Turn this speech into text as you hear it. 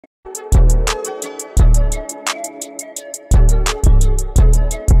Man,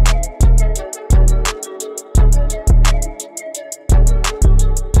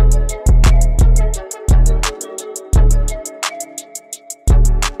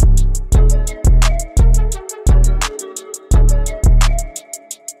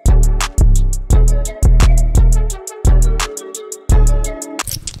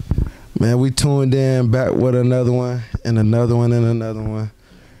 we tuned in back with another one and another one and another one.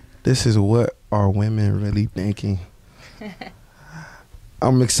 This is What Are Women Really Thinking?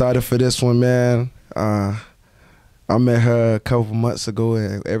 I'm excited for this one, man. I met her a couple months ago,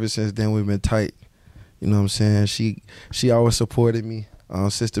 and ever since then we've been tight. You know what I'm saying? She always supported me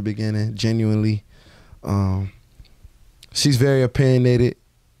since the beginning, genuinely. She's very opinionated.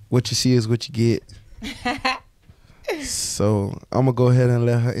 What you see is what you get. So I'm gonna go ahead and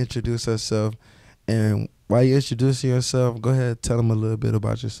let her introduce herself. And while you're introducing yourself, go ahead and tell them a little bit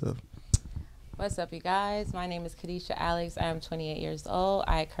about yourself. What's up, you guys? My name is Kadesha Alex. I am 28 years old.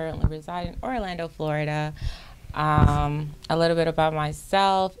 I currently reside in Orlando, Florida. A little bit about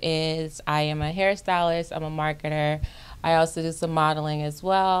myself is I am a hairstylist. I'm a marketer. I also do some modeling as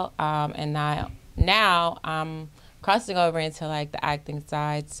well. And now I'm crossing over into like the acting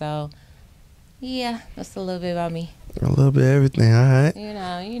side. So yeah, that's a little bit about me. A little bit of everything, all right?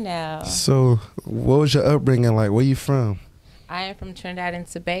 You know. So what was your upbringing like? Where you from? I am from Trinidad and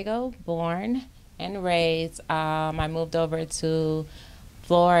Tobago, born and raised. I moved over to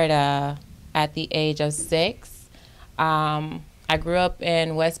Florida at the age of 6. I grew up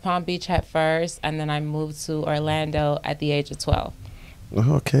in West Palm Beach at first, and then I moved to Orlando at the age of 12.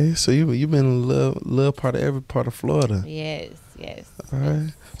 Okay, so you've been a little part of every part of Florida. Yes. All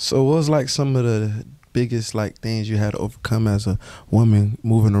right. So what was like some of the biggest like things you had to overcome as a woman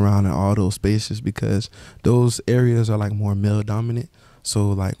moving around in all those spaces, because those areas are like more male dominant? So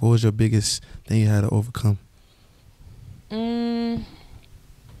like, what was your biggest thing you had to overcome?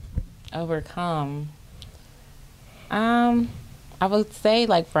 Overcome. I would say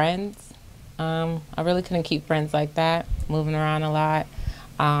like friends. I really couldn't keep friends like that, moving around a lot.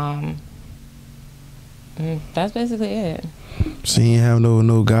 That's basically it. So you ain't have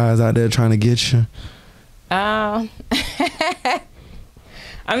no guys out there trying to get you? I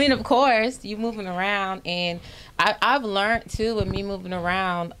mean, of course, you moving around, and I've learned too with me moving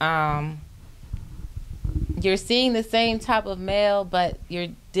around, you're seeing the same type of male, but you're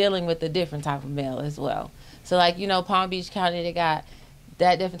dealing with a different type of male as well. So like, Palm Beach County, they got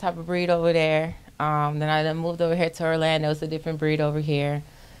that different type of breed over there. Then I done moved over here to Orlando. It's a different breed over here.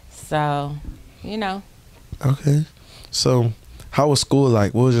 So, Okay. So how was school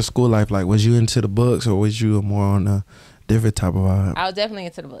like? What was your school life like? Was you into the books, or was you more on a different type of vibe? I was definitely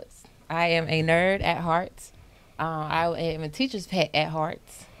into the books. I am a nerd at heart. I am a teacher's pet at heart.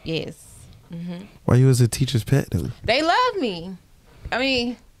 Yes. Mm-hmm. Why you was a teacher's pet though? They love me. I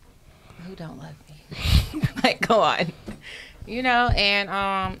mean, who don't love me? Like, go on. And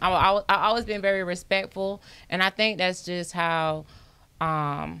I always been very respectful, and I think that's just how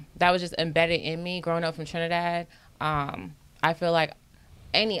that was just embedded in me growing up from Trinidad. I feel like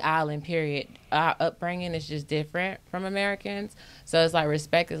any island, period, our upbringing is just different from Americans. So it's like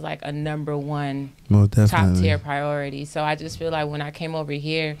respect is like a number one top tier priority. So I just feel like when I came over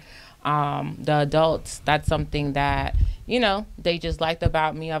here, the adults, that's something that, they just liked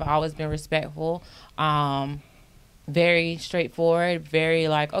about me. I've always been respectful, very straightforward, very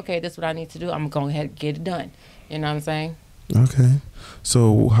like, okay, this is what I need to do. I'm going to go ahead and get it done. You know what I'm saying? Okay.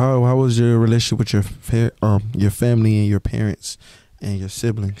 So how was your relationship with your family and your parents and your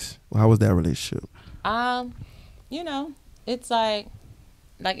siblings? How was that relationship? It's like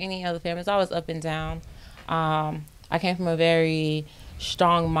any other family. It's always up and down. I came from a very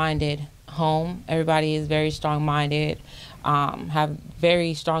strong-minded home. Everybody is very strong-minded, have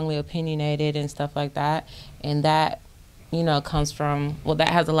very strongly opinionated and stuff like that. And that, comes from, that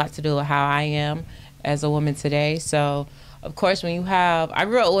has a lot to do with how I am as a woman today. So, of course, I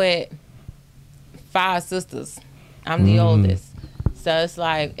grew up with 5 sisters. I'm the oldest. So it's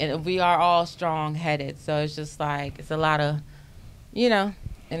like, and we are all strong-headed. So it's just like, it's a lot of, in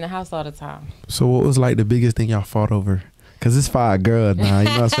the house all the time. So what was like the biggest thing y'all fought over? Because it's 5 girls now, you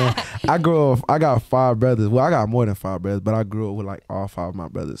know what I'm saying? I got 5 brothers. Well, I got more than 5 brothers, but I grew up with like all 5 of my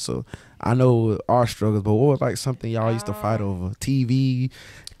brothers. So I know our struggles, but what was like something y'all used to fight over? TV,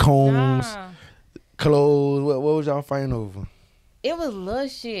 combs, clothes, what was y'all fighting over? It was little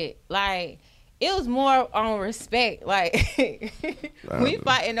shit. Like, it was more on respect. Like, we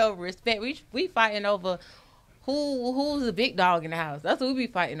fighting over respect. We fighting over who's the big dog in the house. That's what we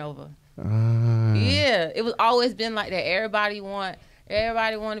be fighting over. Yeah, it was always been like that. Everybody want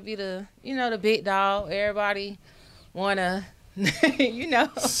Everybody want to be the, the big dog. Everybody want to,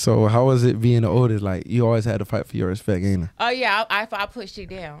 So how was it being the oldest? Like, you always had to fight for your respect, ain't it? Oh, yeah. I pushed you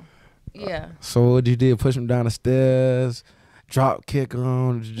down. Yeah. So what you did? Push him down the stairs, drop kick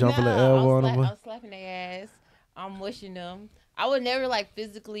him, jump on the elbow on him? I was slapping their ass. I'm mushing them. I would never like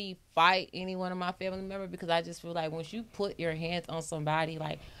physically fight any one of my family members because I just feel like once you put your hands on somebody,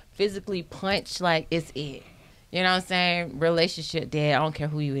 like physically punch, like it's it. You know what I'm saying? Relationship dead. I don't care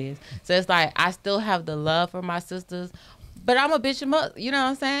who you is. So it's like I still have the love for my sisters, but I'm a bitch them up. You know what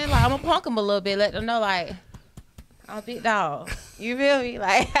I'm saying? Like I'm a punk them a little bit. Let them know like I'm a big dog. You feel me?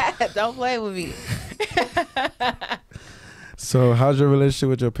 Like don't play with me. So how's your relationship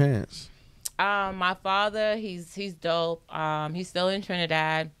with your parents? My father, he's dope. He's still in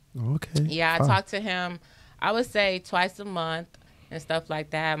Trinidad. Okay. Yeah, I talk to him, I would say twice a month and stuff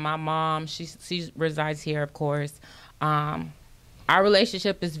like that. My mom, she resides here, of course. Our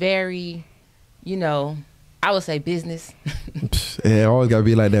relationship is very, I would say business. Yeah, always gotta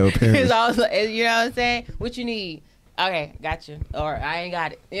be like that with parents. It's always, you know what I'm saying? What you need? Okay, got you. Or I ain't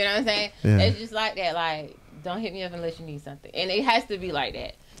got it. You know what I'm saying? Yeah. It's just like that. Like, don't hit me up unless you need something. And it has to be like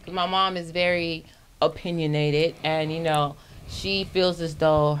that. My mom is very opinionated, and she feels as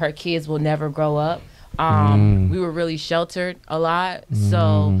though her kids will never grow up. We were really sheltered a lot,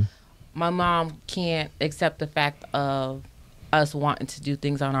 so my mom can't accept the fact of us wanting to do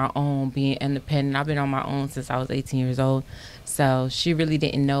things on our own, being independent. I've been on my own since I was 18 years old, so she really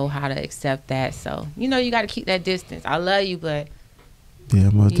didn't know how to accept that. So you got to keep that distance. I love you, but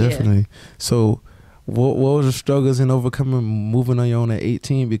yeah, most definitely. So what was the struggles in overcoming moving on your own at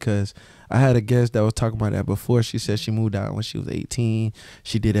 18? Because I had a guest that was talking about that before. She said she moved out when she was 18.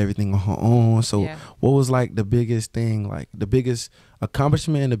 She did everything on her own. So what was like the biggest thing, like the biggest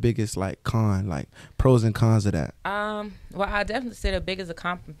accomplishment and the biggest like con, like pros and cons of that? Well, I definitely say the biggest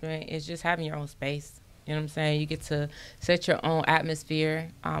accomplishment is just having your own space. You know what I'm saying? You get to set your own atmosphere,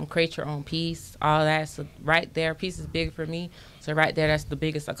 create your own peace, all that. So right there, peace is big for me. So right there, that's the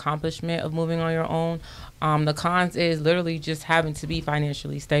biggest accomplishment of moving on your own. The cons is literally just having to be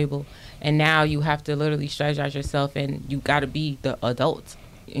financially stable. And now you have to literally strategize yourself, and you got to be the adult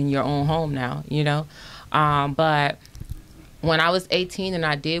in your own home now, But when I was 18 and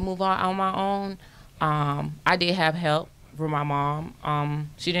I did move on my own, I did have help from my mom.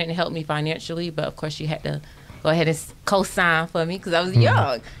 She didn't help me financially, but of course she had to go ahead and co-sign for me because I was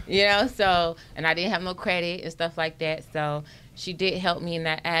young, so, and I didn't have no credit and stuff like that. So she did help me in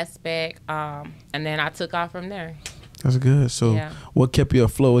that aspect. And then I took off from there. That's good. So what kept you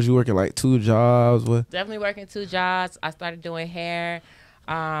afloat? Was you working like 2 jobs? What? Definitely working 2 jobs. I started doing hair.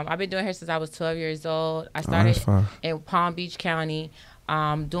 I've been doing hair since I was 12 years old. I started in Palm Beach County,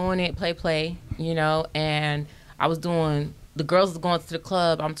 doing it play, and I was doing, the girls was going to the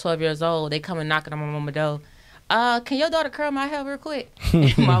club. I'm 12 years old. They come and knocking on my mama's door. Can your daughter curl my hair real quick?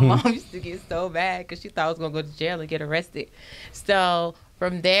 And my mom used to get so bad because she thought I was going to go to jail and get arrested. So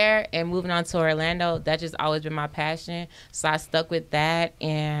from there and moving on to Orlando, that just always been my passion. So I stuck with that,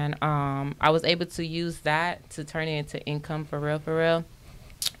 and I was able to use that to turn it into income for real.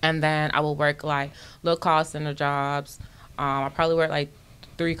 And then I will work like little call center jobs. I probably worked like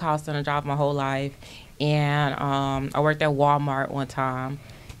 3 call center jobs my whole life. And I worked at Walmart one time,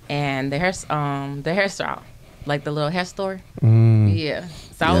 and the hairstyle, like the little hair store. Yeah.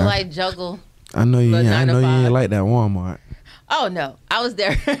 So I would like juggle. I know you ain't like that Walmart. Oh no, I was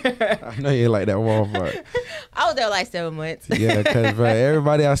there. I know you ain't like that Walmart. I was there like 7 months. Yeah, cause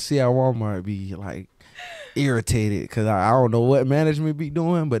everybody I see at Walmart be like irritated because I don't know what management be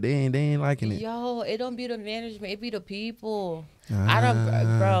doing, but they ain't liking it. Yo, it don't be the management, it be the people.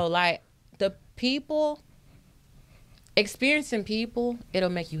 Like the people, experiencing people, it'll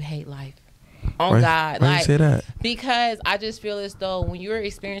make you hate life. On God, why you say that? Because I just feel as though when you're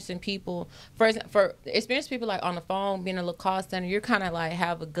experiencing people, for experiencing people like on the phone, being in a little call center, you're kind of like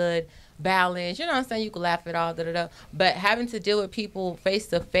have a good balance. You know what I'm saying? You can laugh it all, but having to deal with people face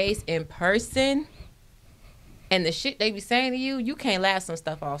to face in person, and the shit they be saying to you, you can't laugh some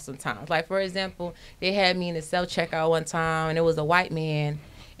stuff off sometimes. Like for example, they had me in the self checkout one time, and it was a white man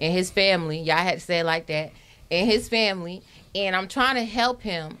and his family. Y'all had to say it like that. And his family, and I'm trying to help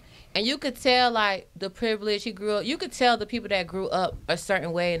him. And you could tell, like, the privilege he grew up. You could tell the people that grew up a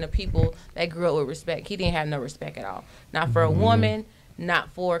certain way and the people that grew up with respect. He didn't have no respect at all. Not for a woman, not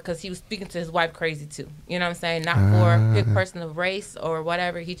for, because he was speaking to his wife crazy, too. You know what I'm saying? Not for his person of race or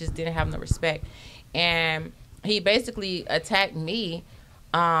whatever. He just didn't have no respect. And he basically attacked me.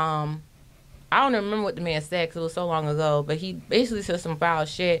 I don't remember what the man said because it was so long ago. But he basically said some foul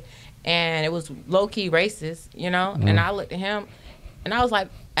shit. And it was low-key racist, And I looked at him. And I was like,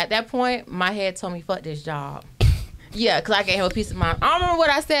 at that point, my head told me, fuck this job. Yeah, because I gave him a peace of mind. I don't remember what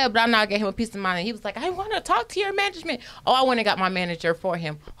I said, but I know I gave him a peace of mind. And he was like, I want to talk to your management. Oh, I went and got my manager for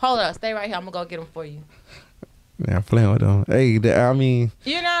him. Hold up, stay right here. I'm going to go get him for you. Yeah, I'm playing with them. Hey, I mean,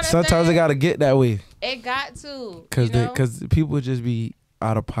 you know what sometimes it got to get that way. It got to. Because people just be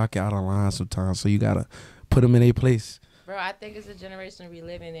out of pocket, out of line sometimes. So you got to put them in a place. Bro, I think it's a generation we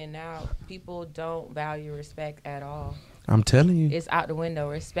living in now. People don't value respect at all. I'm telling you. It's out the window.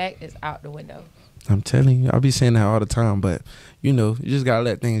 Respect is out the window. I'm telling you. I be saying that all the time. But, you just got to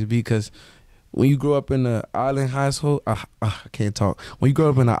let things be. Because when you grow up in an island household, I can't talk. When you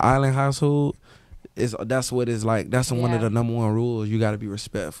grow up in an island household, that's what it's like. That's one of the number one rules. You got to be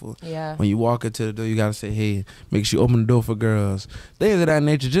respectful. Yeah. When you walk into the door, you got to say, hey, make sure you open the door for girls. Things of that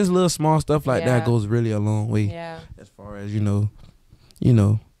nature. Just little small stuff like that goes really a long way. Yeah. As far as,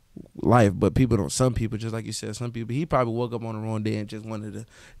 life. But some people, just like you said, some people, he probably woke up on the wrong day and just wanted to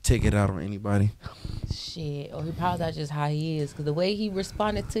take it out on anybody. Shit. Or he probably that's just how he is. Because the way he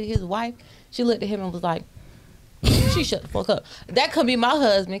responded to his wife, she looked at him and was like, she shut the fuck up. That could be my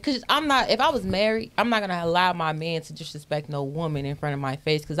husband. Because if I was married, I'm not going to allow my man to disrespect no woman in front of my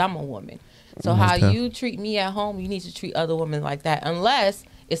face because I'm a woman. So how you treat me at home, you need to treat other women like that. Unless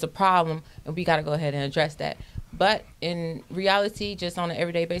it's a problem and we got to go ahead and address that. But in reality, just on an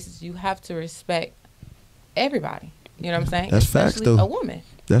everyday basis, you have to respect everybody. You know what I'm saying? That's especially facts, though. A woman.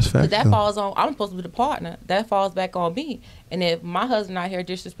 That's facts. That falls on. I'm supposed to be the partner. That falls back on me. And if my husband out here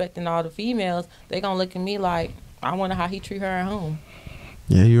disrespecting all the females, they gonna look at me like I wonder how he treat her at home.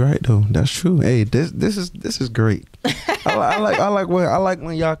 Yeah, you're right though. That's true. Hey, this is great. I like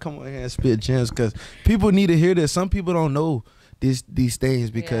when y'all come on here and spit gems because people need to hear this. Some people don't know these things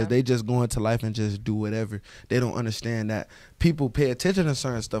because they just go into life and just do whatever. They don't understand that people pay attention to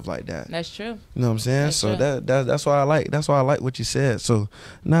certain stuff like that. That's true. You know what I'm saying? That's so true. that's why I like what you said. So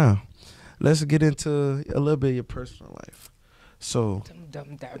now let's get into a little bit of your personal life. So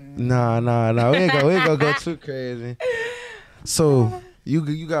nah, we ain't gonna go too crazy. So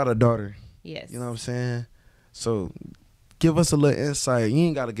you got a daughter. Yes. You know what I'm saying? So give us a little insight. You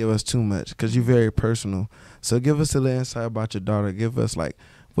ain't got to give us too much because you're very personal. So give us a little insight about your daughter. Give us like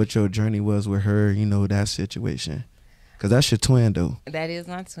what your journey was with her, that situation. Because that's your twin, though. That is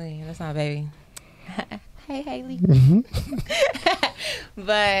my twin. That's my baby. Hey, Haley.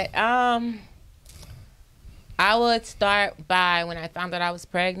 But I would start by when I found out I was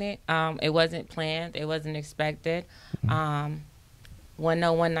pregnant. It wasn't planned. It wasn't expected. Wasn't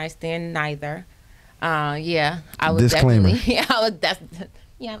no one night stand neither. I was Disclaimer. definitely.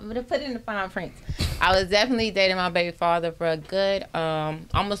 I'm gonna put it in the fine print. I was definitely dating my baby father for a good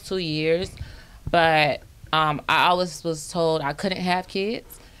almost 2 years, but I always was told I couldn't have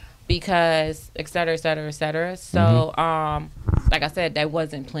kids because et cetera, et cetera, et cetera. So like I said, that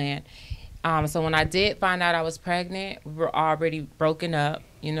wasn't planned. So when I did find out I was pregnant, we were already broken up.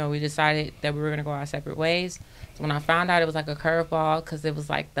 We decided that we were gonna go our separate ways. So when I found out, it was like a curveball because it was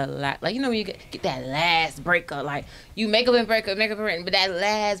like the last, when you get that last breakup, like you make up and break up, but that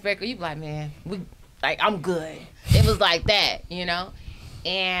last breakup, you be like, man, I'm good. It was like that, And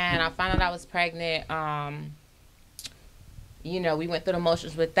I found out I was pregnant. We went through the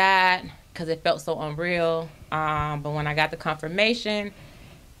motions with that because it felt so unreal. But when I got the confirmation,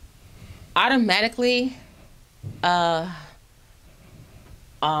 automatically, I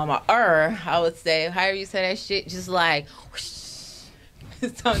would say, however you say that shit, just like, whoosh,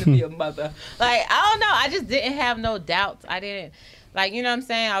 it's time to be a mother. Like, I don't know. I just didn't have no doubts. I didn't, you know what I'm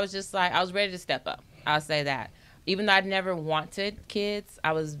saying? I was just like, I was ready to step up. I'll say that. Even though I'd never wanted kids,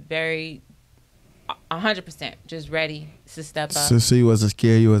 I was very 100% just ready to step up. So you wasn't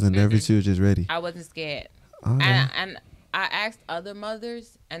scared? You wasn't nervous? You were just ready? I wasn't scared. Okay. And I asked other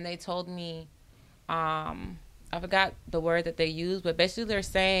mothers, and they told me, I forgot the word that they used, but basically they're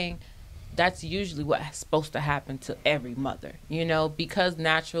saying that's usually what's supposed to happen to every mother, because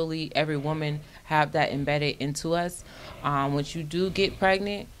naturally every woman have that embedded into us. Once you do get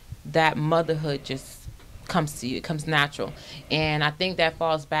pregnant, that motherhood just comes to you. It comes natural. And I think that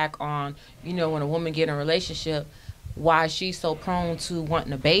falls back on, when a woman get in a relationship, why she's so prone to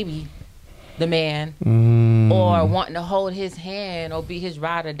wanting a baby, the man, or wanting to hold his hand or be his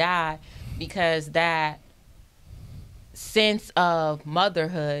ride or die, because that sense of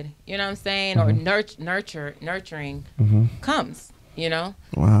motherhood, you know what I'm saying, or nurturing comes,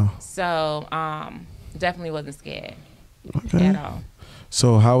 Wow. So definitely wasn't scared at all.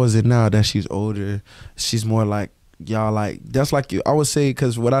 So how is it now that she's older? She's more like y'all, that's like you. I would say,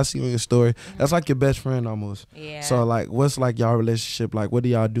 because what I see on your story, that's like your best friend almost. Yeah. So what's y'all relationship like? What do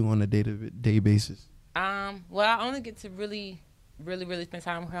y'all do on a day-to-day basis? Well, I only get to really really, really spend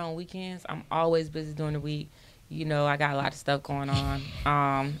time with her on weekends. I'm always busy during the week. You know, I got a lot of stuff going on.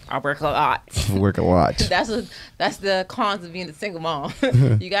 I work a lot. Work a lot. That's the cons of being a single mom.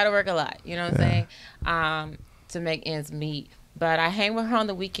 You got to work a lot. You know what I'm saying? To make ends meet. But I hang with her on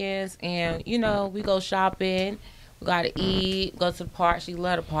the weekends, and you know, we go shopping. We gotta eat. Go to the park. She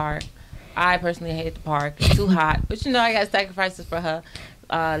love the park. I personally hate the park. It's too hot. But you know, I got sacrifices for her.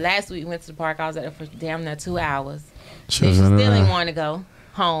 Last week we went to the park. I was at it for damn near 2 hours. She still didn't want to go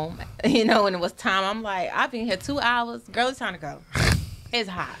home. You know, when it was time, I'm like, I've been here 2 hours. Girl, it's time to go. It's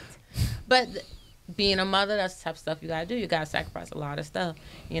hot. But being a mother, that's the type of stuff you gotta do. You gotta sacrifice a lot of stuff.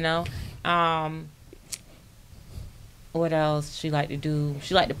 You know. What else she like to do?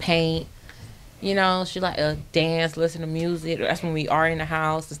 She like to paint. You know, she like to dance, listen to music. That's when we are in the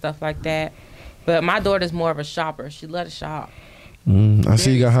house and stuff like that. But my daughter's more of a shopper. She love to shop. I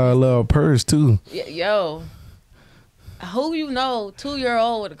see you got her a little purse too. Yo, who you know,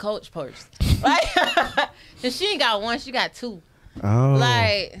 2-year-old with a Coach purse? Like, and she ain't got one, she got two. Oh,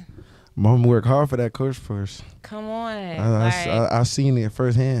 like, mom worked hard for that Coach purse. Come on. I seen it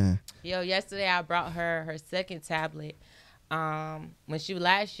firsthand. Yo, yesterday I brought her second tablet. When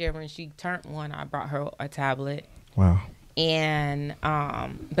she turned 1, I brought her a tablet. Wow. And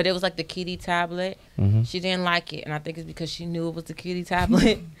but it was like the kitty tablet. Mm-hmm. She didn't like it, and I think it's because she knew it was the kitty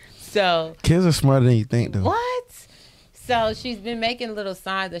tablet. So kids are smarter than you think, though. What? So she's been making little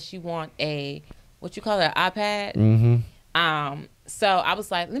signs that she want a what you call it, an iPad. Mm-hmm. So I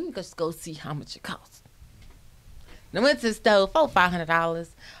was like, let me just go see how much it costs. And I went to the store for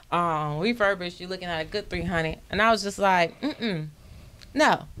 $500. Refurbished, you're looking at a good $300. And I was just like,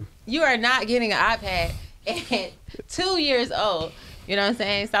 no, you are not getting an iPad at 2 years old. You know what I'm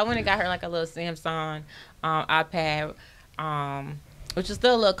saying? So I went and got her like a little Samsung iPad, which was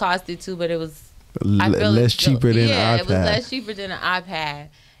still a little costly too, but it was less cheaper than an iPad. It was less cheaper than an iPad.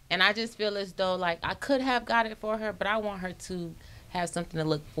 And I just feel as though like I could have got it for her, but I want her to have something to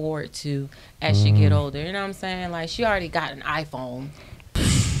look forward to as she get older. You know what I'm saying? Like, she already got an iPhone.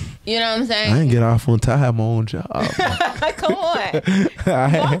 You know what I'm saying? I didn't get off until I had my own job. Come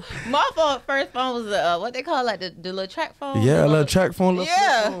on. my first phone was what they call like the little track phone. Yeah, a little track phone.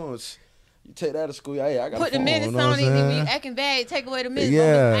 Phones. You take that to school. Yeah, I got put the minutes on it. And when you acting bad, take away the minutes.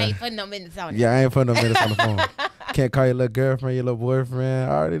 Yeah. I ain't putting no minutes on it. Yeah, I ain't putting no minutes on the phone. Can't call your little girlfriend, your little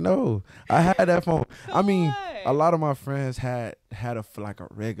boyfriend. I already know. I had that phone. I mean, a lot of my friends had a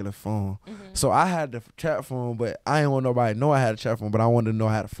regular phone. Mm-hmm. So I had the chat phone, but I didn't want nobody to know I had a chat phone, but I wanted to know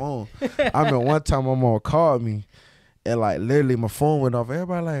I had a phone. I remember one time my mom called me, and like literally my phone went off.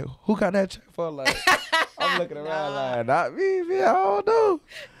 Everybody like, who got that chat phone? Like, I'm looking around like, not me, I don't know.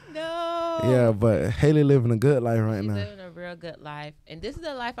 No. Yeah, but Haley living a good life right now. She's living a real good life. And this is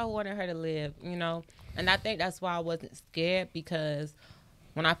the life I wanted her to live, you know. And I think that's why I wasn't scared, because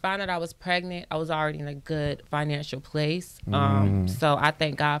when I found out I was pregnant, I was already in a good financial place. So I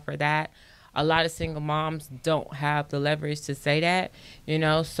thank God for that. A lot of single moms don't have the leverage to say that, you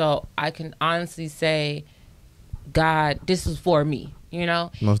know. So I can honestly say, God, this is for me, you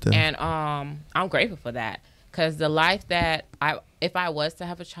know. Most definitely. And I'm grateful for that. Because the life that if I was to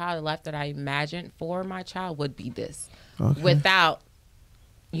have a child, the life that I imagined for my child would be this. Okay. Without,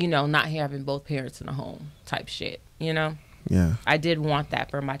 you know, not having both parents in the home type shit, you know? Yeah. I did want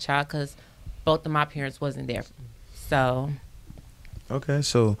that for my child because both of my parents wasn't there. So. Okay,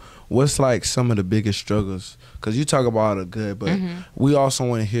 so what's like some of the biggest struggles? Because you talk about the good, but we also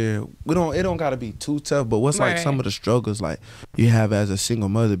want to hear, it don't got to be too tough, but what's like some of the struggles like you have as a single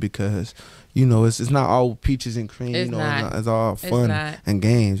mother? Because you know, it's not all peaches and cream. It's you know, not. It's all fun and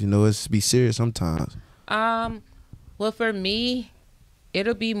games. You know, it's be serious sometimes. Well, for me,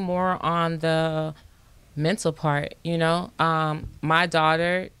 it'll be more on the mental part. You know, my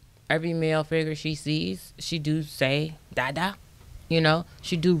daughter, every male figure she sees, she do say "dada." You know,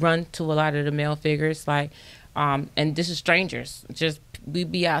 she do run to a lot of the male figures, like, and this is strangers. Just we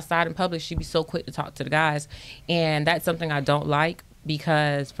be outside in public, she be so quick to talk to the guys, and that's something I don't like.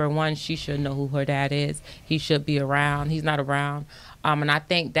 Because for one, she should know who her dad is. He should be around. He's not around. And I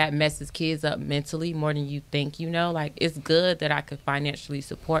think that messes kids up mentally more than you think, you know. Like, it's good that I could financially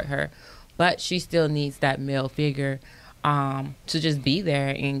support her, but she still needs that male figure to just be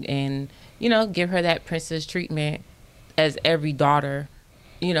there and you know, give her that princess treatment as every daughter,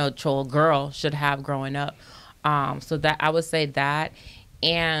 you know, child girl should have growing up. So that I would say that.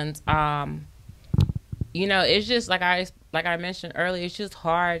 And, you know, it's just like I mentioned earlier, it's just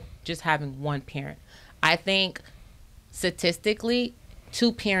hard just having one parent. I think statistically,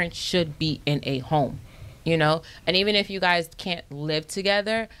 2 parents should be in a home, you know? And even if you guys can't live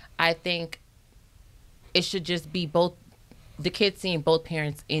together, I think it should just be both the kids seeing both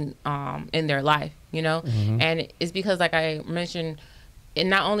parents in their life, you know. And it's because, like I mentioned, it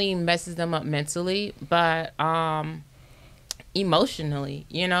not only messes them up mentally, but emotionally,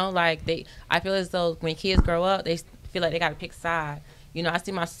 you know. Like I feel as though when kids grow up, they feel like they got to pick a side. You know, I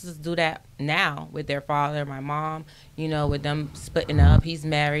see my sisters do that now with their father, my mom, you know, with them splitting up. He's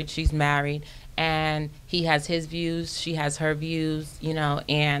married, she's married, and he has his views, she has her views, you know,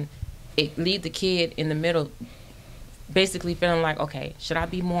 and it leaves the kid in the middle basically feeling like, okay, should I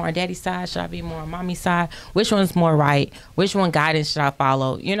be more on daddy's side? Should I be more on mommy's side? Which one's more right? Which one guidance should I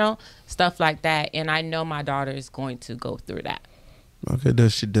follow? You know, stuff like that. And I know my daughter is going to go through that. Okay,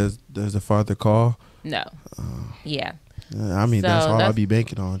 does the father call? No. Yeah. I mean, So that's all I'll be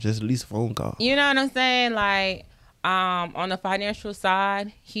banking on, just at least a phone call. You know what I'm saying? Like, on the financial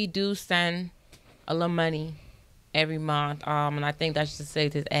side, he do send a little money every month. And I think that's just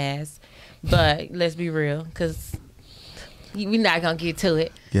saved his ass. But let's be real, because we're not going to get to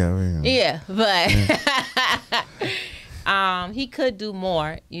it. Yeah, but he could do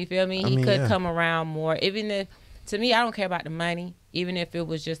more. You feel me? He could come around more. Even if, to me, I don't care about the money. Even if it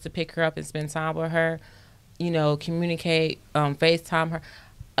was just to pick her up and spend time with her, you know, communicate, FaceTime her.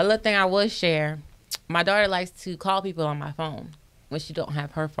 A little thing I would share, my daughter likes to call people on my phone when she don't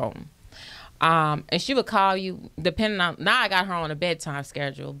have her phone. And she would call you, depending on, now I got her on a bedtime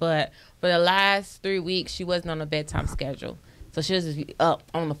schedule, but for the last 3 weeks, she wasn't on a bedtime schedule. So she was just be up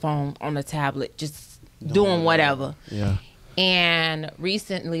on the phone, on the tablet, just doing whatever. Yeah. And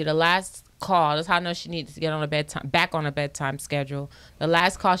recently, the last call, that's how I know she needed to get on back on a bedtime schedule. The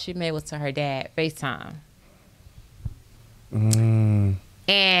last call she made was to her dad, FaceTime.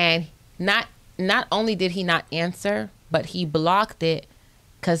 And not only did he not answer, but he blocked it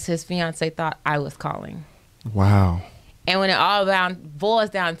because his fiance thought I was calling. Wow. And when it all boils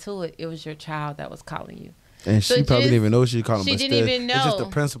down to it, it was your child that was calling you. And she probably didn't even know she was calling. She didn't even know. It's just the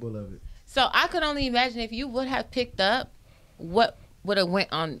principle of it. So I could only imagine if you would have picked up, what would have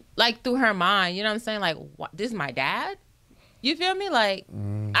went on, like, through her mind. You know what I'm saying? Like, what, this is my dad? You feel me? Like,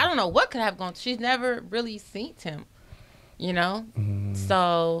 I don't know what could have gone. She's never really seen him. You know?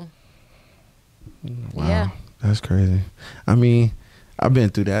 So, wow. Yeah. That's crazy. I mean, I've been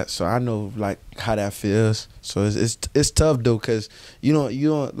through that, so I know, like, how that feels. So it's tough, though, because you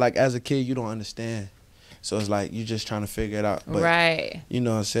don't, like, as a kid, you don't understand. So it's like you just trying to figure it out. But, right. You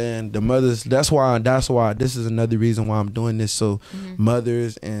know what I'm saying? The mothers, that's why this is another reason why I'm doing this, so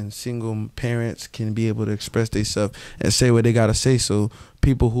mothers and single parents can be able to express themselves and say what they got to say, so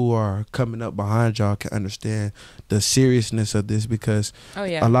people who are coming up behind y'all can understand the seriousness of this, because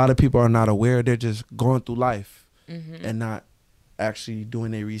a lot of people are not aware. They're just going through life and not actually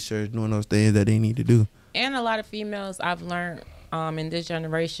doing their research, doing those things that they need to do. And a lot of females I've learned in this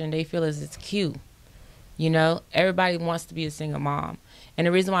generation, they feel as it's cute. You know, everybody wants to be a single mom. And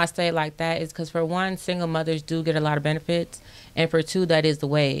the reason why I say it like that is because, for one, single mothers do get a lot of benefits. And for two, that is the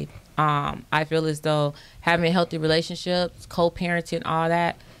wave. I feel as though having healthy relationships, co-parenting, all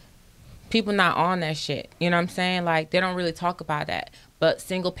that, people not on that shit. You know what I'm saying? Like, they don't really talk about that. But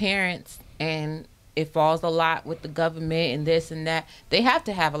single parents, and it falls a lot with the government and this and that, they have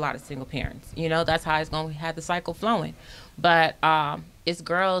to have a lot of single parents. You know, that's how it's going to have the cycle flowing. But it's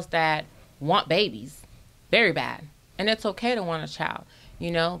girls that want babies very bad. And it's okay to want a child, you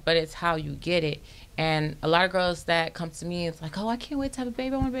know, but it's how you get it. And a lot of girls that come to me, it's like, oh, I can't wait to have a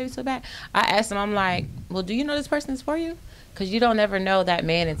baby. I want a baby so bad. I ask them, I'm like, well, do you know this person is for you? Because you don't ever know that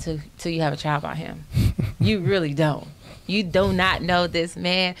man until you have a child by him. You really don't. You do not know this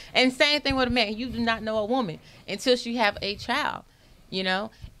man. And same thing with a man. You do not know a woman until she have a child, you know.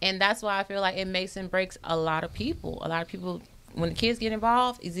 And that's why I feel like it makes and breaks a lot of people. A lot of people, when the kids get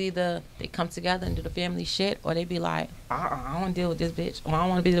involved, is either they come together and do the family shit, or they be like, I don't want to deal with this bitch, or I don't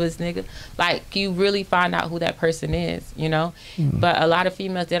want to be with this nigga. Like, you really find out who that person is, you know? But a lot of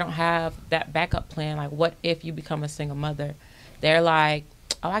females, they don't have that backup plan. Like, what if you become a single mother? They're like,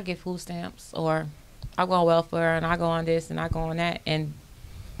 oh, I get food stamps, or I go on welfare, and I go on this, and I go on that. And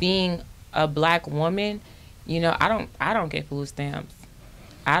being a black woman, you know, I don't get food stamps.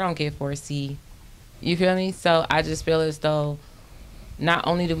 I don't get 4C. You feel me? So I just feel as though not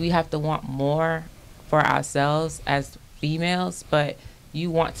only do we have to want more for ourselves as females, but you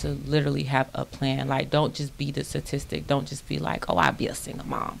want to literally have a plan. Like, don't just be the statistic. Don't just be like, oh, I'll be a single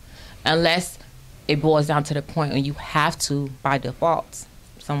mom. Unless it boils down to the point when you have to by default,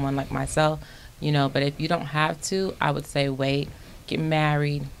 someone like myself, you know. But if you don't have to, I would say wait, get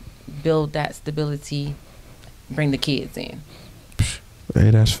married, build that stability, bring the kids in. Hey,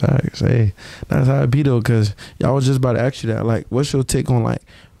 that's facts. Hey, that's how it be, though, because I was just about to ask you that. Like, what's your take on, like,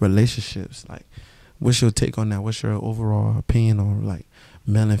 relationships? Like, What's your take on that? What's your overall opinion on like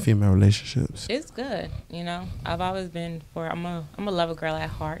male and female relationships? It's good. You know, I've always been I'm a lover girl at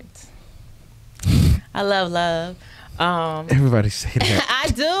heart. I love love. Everybody say that.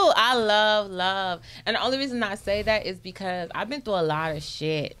 I do. I love love. And the only reason I say that is because I've been through a lot of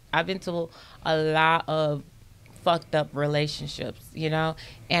shit. I've been through a lot of fucked up relationships, you know?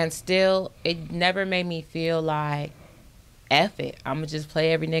 And still, it never made me feel like, F it, I'm going to just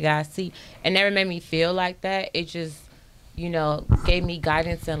play every nigga I see. It never made me feel like that. It just, you know, gave me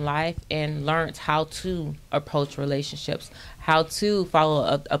guidance in life and learned how to approach relationships, how to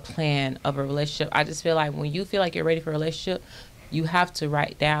follow a plan of a relationship. I just feel like when you feel like you're ready for a relationship, you have to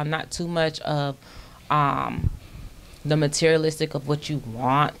write down not too much of the materialistic of what you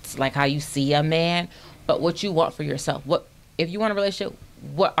want, like how you see a man, but what you want for yourself. What if you want a relationship,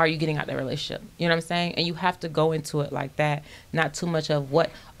 what are you getting out of that relationship? You know what I'm saying? And you have to go into it like that. Not too much of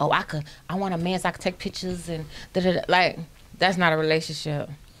what, I want a man so I can take pictures and da-da-da. Like, that's not a relationship.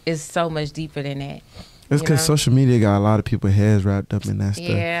 It's so much deeper than that. It's because social media got a lot of people's heads wrapped up in that stuff.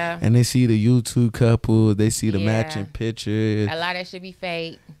 Yeah. And they see the YouTube couple, they see the matching pictures. A lot of that should be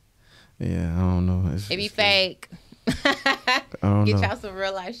fake. Yeah, I don't know. It be fake. I don't Get know. y'all some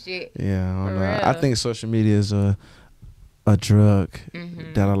real life shit. Yeah, I don't For know. real. I think social media is a drug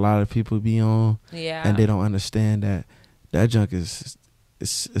that a lot of people be on. Yeah. And they don't understand that junk is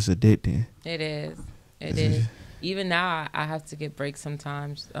addicting. It is. It is. Even now, I have to get breaks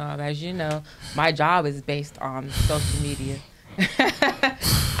sometimes. As you know, my job is based on social media.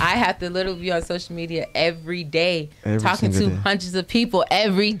 I have to literally be on social media every day, talking to hundreds of people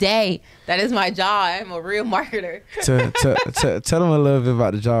every day. That is my job. I'm a real marketer. Tell them a little bit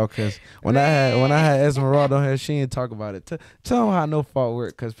about the job, because when I had Esmeralda on here, she didn't talk about it. Tell them how No Fault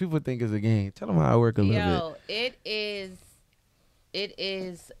work, because people think it's a game. Tell them how it work a little bit. It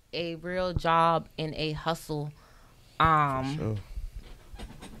is a real job and a hustle. Sure.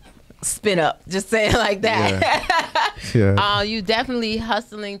 Spin up, just say it like that. Yeah. You definitely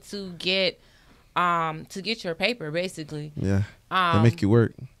hustling to get your paper, basically. Yeah. They make you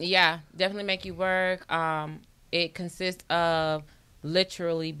work. Yeah, definitely make you work. It consists of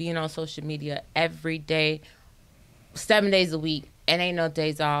literally being on social media every day, 7 days a week, and ain't no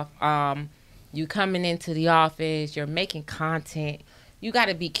days off. You coming into the office, you're making content. You got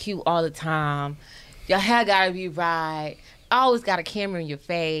to be cute all the time. Your hair got to be right. Always got a camera in your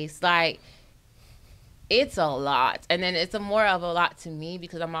face. Like, it's a lot. And then it's more of a lot to me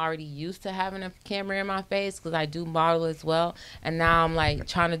because I'm already used to having a camera in my face because I do model as well. And now I'm like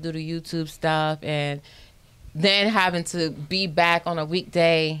trying to do the YouTube stuff and then having to be back on a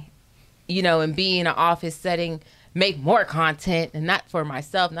weekday, you know, and be in an office setting, make more content, and not for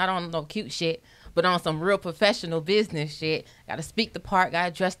myself, not on no cute shit, but on some real professional business shit. Got to speak the part, got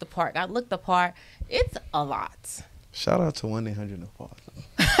to dress the part, got to look the part. It's a lot. Shout out to 1-800-NO-FAULT.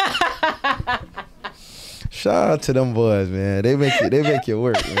 Shout out to them boys, man. They make it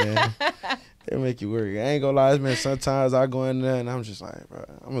work, man. They make you work. I ain't gonna lie, man. Sometimes I go in there and I'm just like, bro,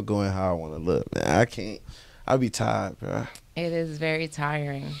 I'm gonna go in how I want to look, man. I can't. I be tired, bro. It is very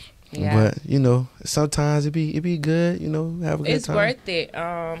tiring. Yeah. But you know, sometimes it be good. You know, have a good time. It's worth it.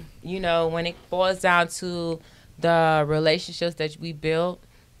 You know, when it boils down to the relationships that we built.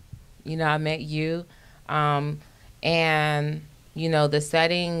 You know, I met you, and you know the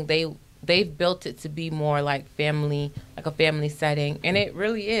setting they've built it to be more like family, like a family setting, and it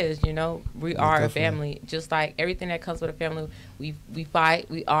really is. You know, we are definitely a family, just like everything that comes with a family. We fight,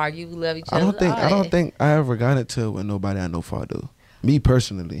 we argue, we love each other. I don't think I ever got into it with nobody I know for though. Me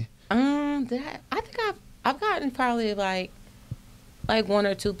personally. I think I've gotten probably like one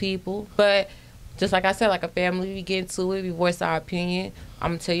or two people, but just like I said, like a family, we get into it, we voice our opinion.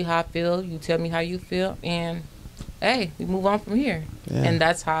 I'm gonna tell you how I feel, you tell me how you feel, and hey, we move on from here. Yeah. And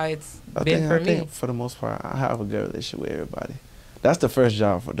that's how it's been for me. I think for the most part, I have a good relationship with everybody. That's the first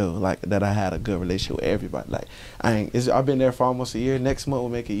job like that I had a good relationship with everybody. Like I've been there for almost a year. Next month will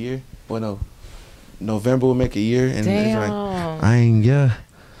make a year. Well, no, November will make a year, and damn. It's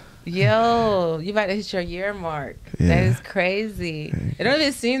Yo, you about to hit your year mark. Yeah. That is crazy. It don't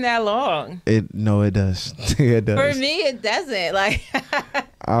even seem that long. No, it does. It does. For me, it doesn't. Like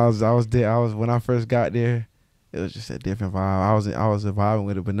I was there. When I first got there, it was just a different vibe. I was vibing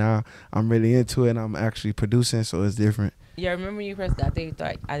with it, but now I'm really into it and I'm actually producing, so it's different. Yeah, remember when you first got there, you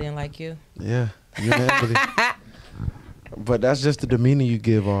thought I didn't like you? Yeah. But that's just the demeanor you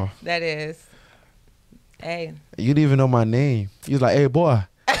give off. That is. Hey. You didn't even know my name. You was like, hey boy.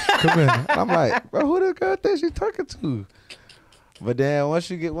 Come here. I'm like, bro, who the girl think she talking to? But then once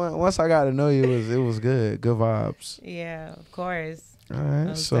I got to know you, it was good vibes. Yeah, of course. All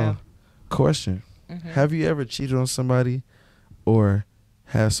right, so question. Have you ever cheated on somebody or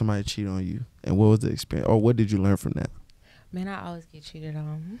have somebody cheat on you? And what was the experience? Or what did you learn from that? Man, I always get cheated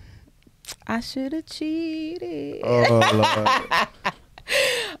on. I should have cheated. Oh, Lord.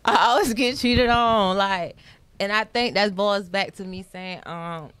 I always get cheated on. Like, and I think that boils back to me saying,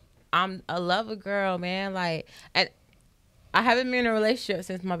 I'm a lover girl, man. Like, and I haven't been in a relationship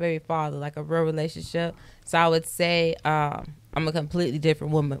since my baby father, like a real relationship. So I would say I'm a completely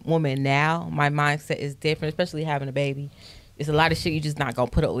different woman now. My mindset is different, especially having a baby. It's a lot of shit you just not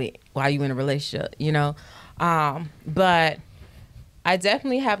gonna put up with while you in a relationship, you know. But I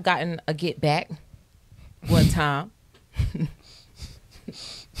definitely have gotten a get back one time.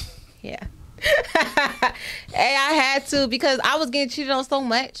 Yeah. Hey, I had to, because I was getting cheated on so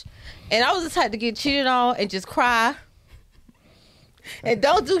much, and I was the type to get cheated on and just cry and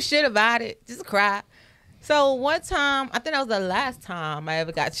don't do shit about it, just cry. So one time, I think that was the last time I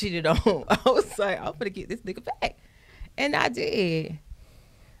ever got cheated on. I was like, I'm gonna get this nigga back, and I did,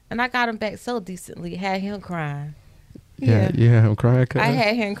 and I got him back so decently. Had him crying. Yeah, I'm crying. I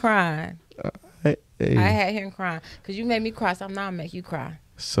had him crying. Hey. I had him crying because you made me cry, so I'm not gonna make you cry.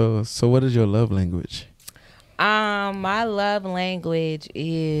 So what is your love language? My love language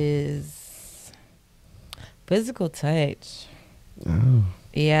is physical touch. Oh.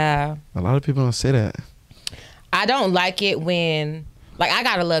 Yeah. A lot of people don't say that. I don't like it when, like, I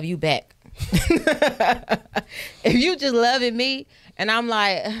gotta love you back. If you just loving me and I'm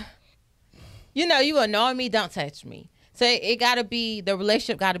like, you know, you annoy me, don't touch me. So it gotta be, the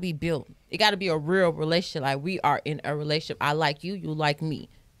relationship gotta be built. It gotta be a real relationship. Like, we are in a relationship. I like you, you like me.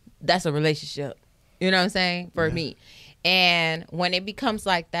 That's a relationship. You know what I'm saying? For me. And when it becomes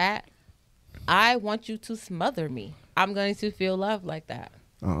like that, I want you to smother me. I'm going to feel love like that.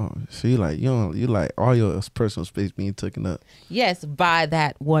 Oh, so you like all your personal space being taken up. Yes, by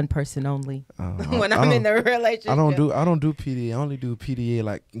that one person only. When I'm in the relationship, I don't do PDA. I only do PDA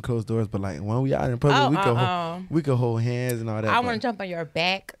like in closed doors. But like when we out in public, we could hold hands and all that. I want to jump on your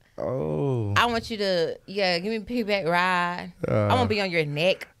back. Oh. I want you to give me a piggyback ride. I want to be on your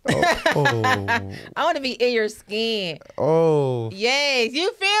neck. Oh. I want to be in your skin. Oh. Yes,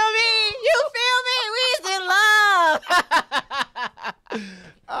 you feel me? You feel me? We is in love.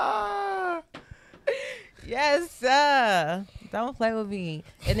 Yes, sir. Don't play with me.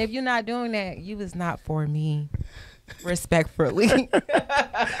 And if you're not doing that, you is not for me. Respectfully.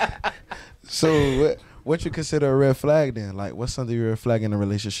 So what you consider a red flag then? Like, what's something you red flag in a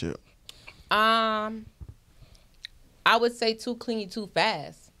relationship? I would say too clingy too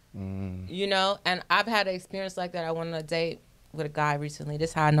fast. You know, and I've had an experience like that. I went on a date with a guy recently.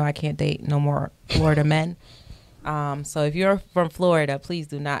 This is how I know I can't date no more Florida men. So if you're from Florida, please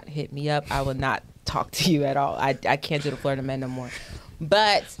do not hit me up. I will not talk to you at all. I can't do the Florida men no more.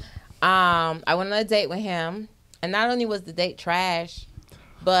 But I went on a date with him, and not only was the date trash,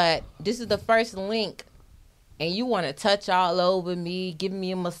 but this is the first link, and you want to touch all over me, giving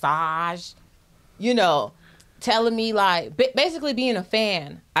me a massage, you know, telling me, like, basically being a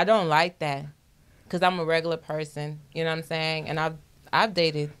fan. I don't like that, because I'm a regular person, you know what I'm saying? And I've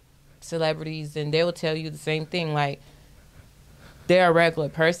dated celebrities, and they will tell you the same thing, like, they're a regular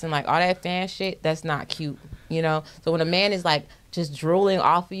person. Like, all that fan shit, that's not cute, you know? So when a man is, like, just drooling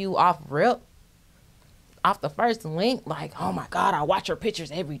off of you, off rip, off the first link, like, oh my God, I watch your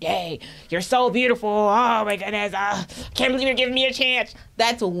pictures every day. You're so beautiful. Oh my goodness. Can't believe you're giving me a chance.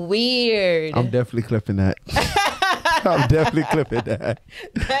 That's weird. I'm definitely clipping that. I'm definitely clipping that.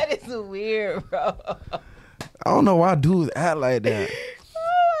 That is weird, bro. I don't know why dudes act like that.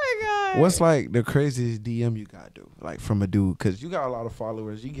 Oh my God. What's like the craziest DM you got, dude? Like from a dude, because you got a lot of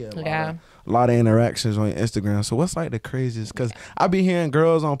followers, you get a lot of interactions on your Instagram. So what's like the craziest? Because I be hearing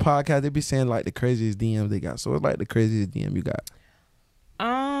girls on podcasts, they be saying like the craziest DM they got. So what's like the craziest DM you got?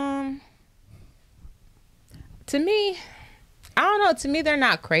 To me, I don't know. To me, they're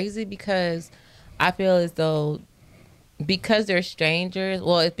not crazy, because I feel as though, because they're strangers,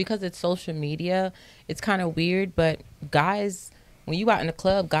 well, it's because it's social media, it's kind of weird. But guys, when you out in the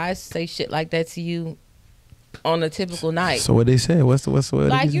club, guys say shit like that to you on a typical night. So what they say? What's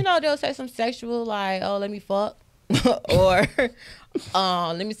like, you know, they'll say some sexual, like, oh, let me fuck, or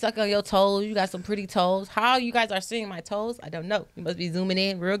let me suck on your toes. You got some pretty toes. How you guys are seeing my toes, I don't know. You must be zooming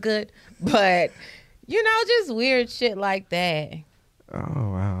in real good, but you know, just weird shit like that.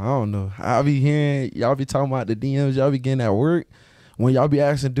 Oh wow, I don't know. I be hearing y'all be talking about the DMs y'all be getting at work when y'all be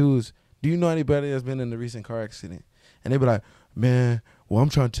asking dudes, do you know anybody that's been in a recent car accident? And they be like, man, well, I'm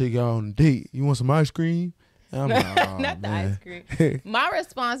trying to take y'all on a date. You want some ice cream? And I'm like, oh, not the man. ice cream. My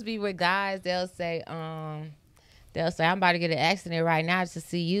response be with guys, they'll say, they'll say, I'm about to get an accident right now just to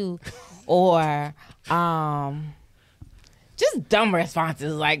see you. Or just dumb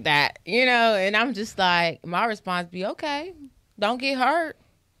responses like that, you know? And I'm just like, my response be, okay, don't get hurt.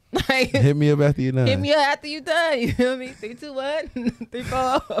 Like, hit me up after you're done. Hit me up after you're done. You feel me? 3, 2, 1, 3,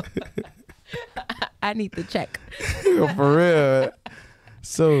 4. I need to check. For real.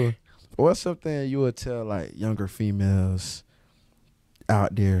 So, what's something you would tell like younger females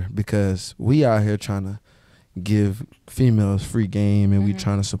out there? Because we out here trying to give females free game and we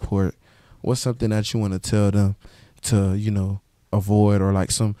trying to support. What's something that you want to tell them to, you know, avoid, or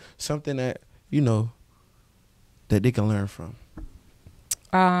like something that, you know, that they can learn from?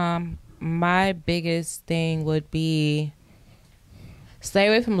 My biggest thing would be stay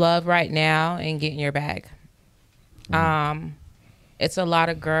away from love right now and get in your bag. It's a lot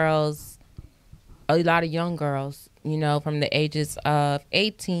of girls, a lot of young girls, you know, from the ages of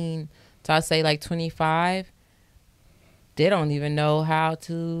 18 to, I say, like 25. They don't even know how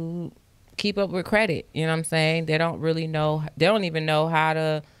to keep up with credit. You know what I'm saying? They don't really know. They don't even know how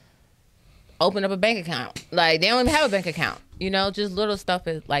to open up a bank account. Like, they don't even have a bank account. You know, just little stuff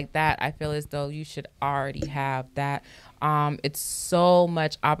like that. I feel as though you should already have that. It's so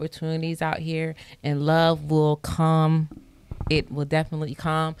much opportunities out here, and love will come. It will definitely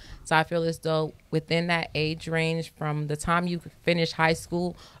come. So I feel as though within that age range, from the time you finish high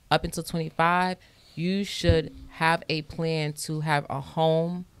school up until 25, you should have a plan to have a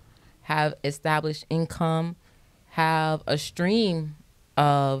home, have established income, have a stream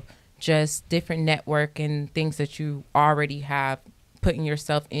of just different network and things that you already have putting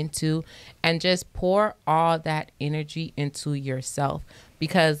yourself into, and just pour all that energy into yourself.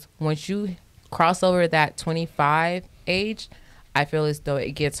 Because once you cross over that 25 age, I feel as though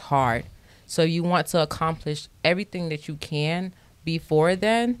it gets hard. So you want to accomplish everything that you can before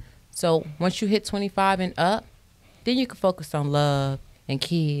then. So once you hit 25 and up, then you can focus on love and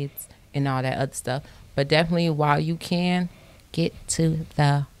kids and all that other stuff. But definitely, while you can, get to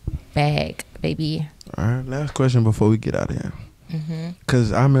the bag, baby. All right, last question before we get out of here.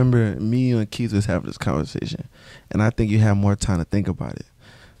 Because I remember me, you, and Keith was having this conversation, and I think you had more time to think about it.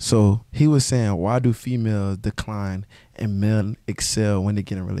 So he was saying, why do females decline and men excel when they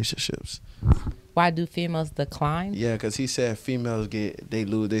get in relationships? Why do females decline? Yeah, because he said females they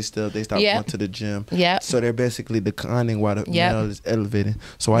lose their stuff, they stop going to the gym. Yep. So they're basically declining while the male is elevating.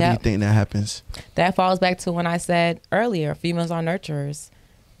 So why do you think that happens? That falls back to when I said earlier, females are nurturers,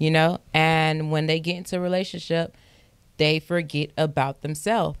 you know? And when they get into a relationship, they forget about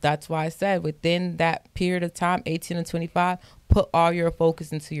themselves. That's why I said within that period of time, 18 and 25, put all your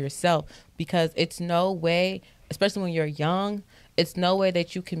focus into yourself, because it's no way, especially when you're young, it's no way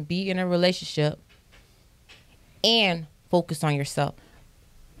that you can be in a relationship and focus on yourself.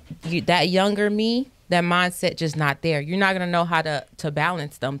 That younger me, that mindset just not there. You're not going to know how to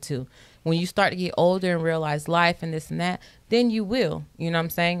balance them two. When you start to get older and realize life and this and that, then you will, you know what I'm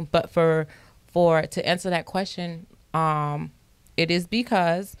saying? But for to answer that question, it is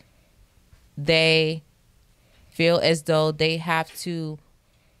because they feel as though they have to,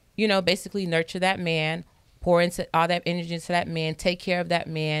 you know, basically nurture that man, pour into all that energy into that man, take care of that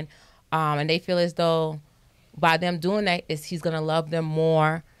man, and they feel as though by them doing that, he's gonna love them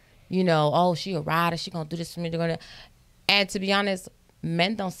more. You know, oh, she a rider, she gonna do this for me. And to be honest,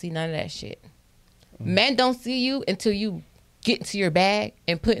 men don't see none of that shit. Men don't see you until you get into your bag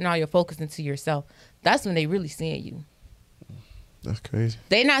and putting all your focus into yourself. That's when they really seeing you. That's crazy.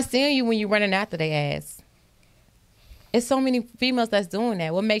 They not seeing you when you're running after their ass. It's so many females that's doing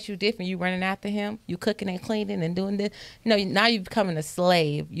that. What makes you different? You running after him, you cooking and cleaning and doing this. You know, now you're becoming a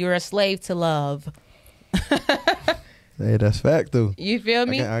slave. You're a slave to love. Hey, that's fact, though. You feel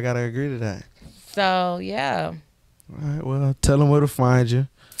me? I gotta agree to that. So, yeah. All right, well, tell them where to find you.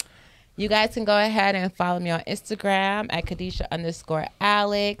 You guys can go ahead and follow me on Instagram at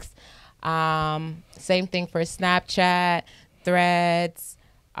Kadesha_Alex. Same thing for Snapchat, Threads,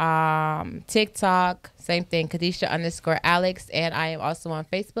 TikTok, same thing, Kadesha_Alex. And I am also on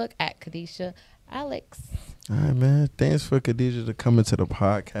Facebook at Kadesha Alex. All right, man. Thanks for Kadesha to come into the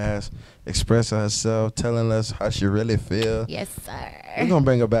podcast, express herself, telling us how she really feel. Yes, sir. We're going to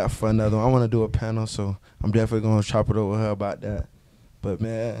bring her back for another one. I want to do a panel, so I'm definitely going to chop it over with her about that. But,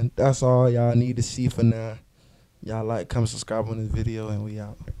 man, that's all y'all need to see for now. Y'all like, comment, subscribe on this video, and we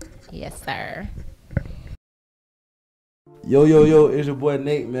out. Yes, sir. Yo, it's your boy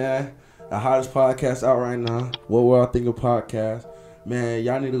Nate, man. The hottest podcast out right now. What We're All Thinking podcast. Man,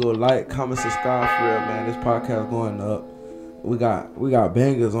 y'all need to go like, comment, subscribe for real, man. This podcast going up. We got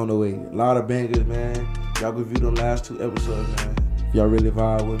bangers on the way. A lot of bangers, man. Y'all go view them last 2 episodes, man. Y'all really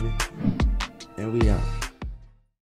vibe with me. And we out.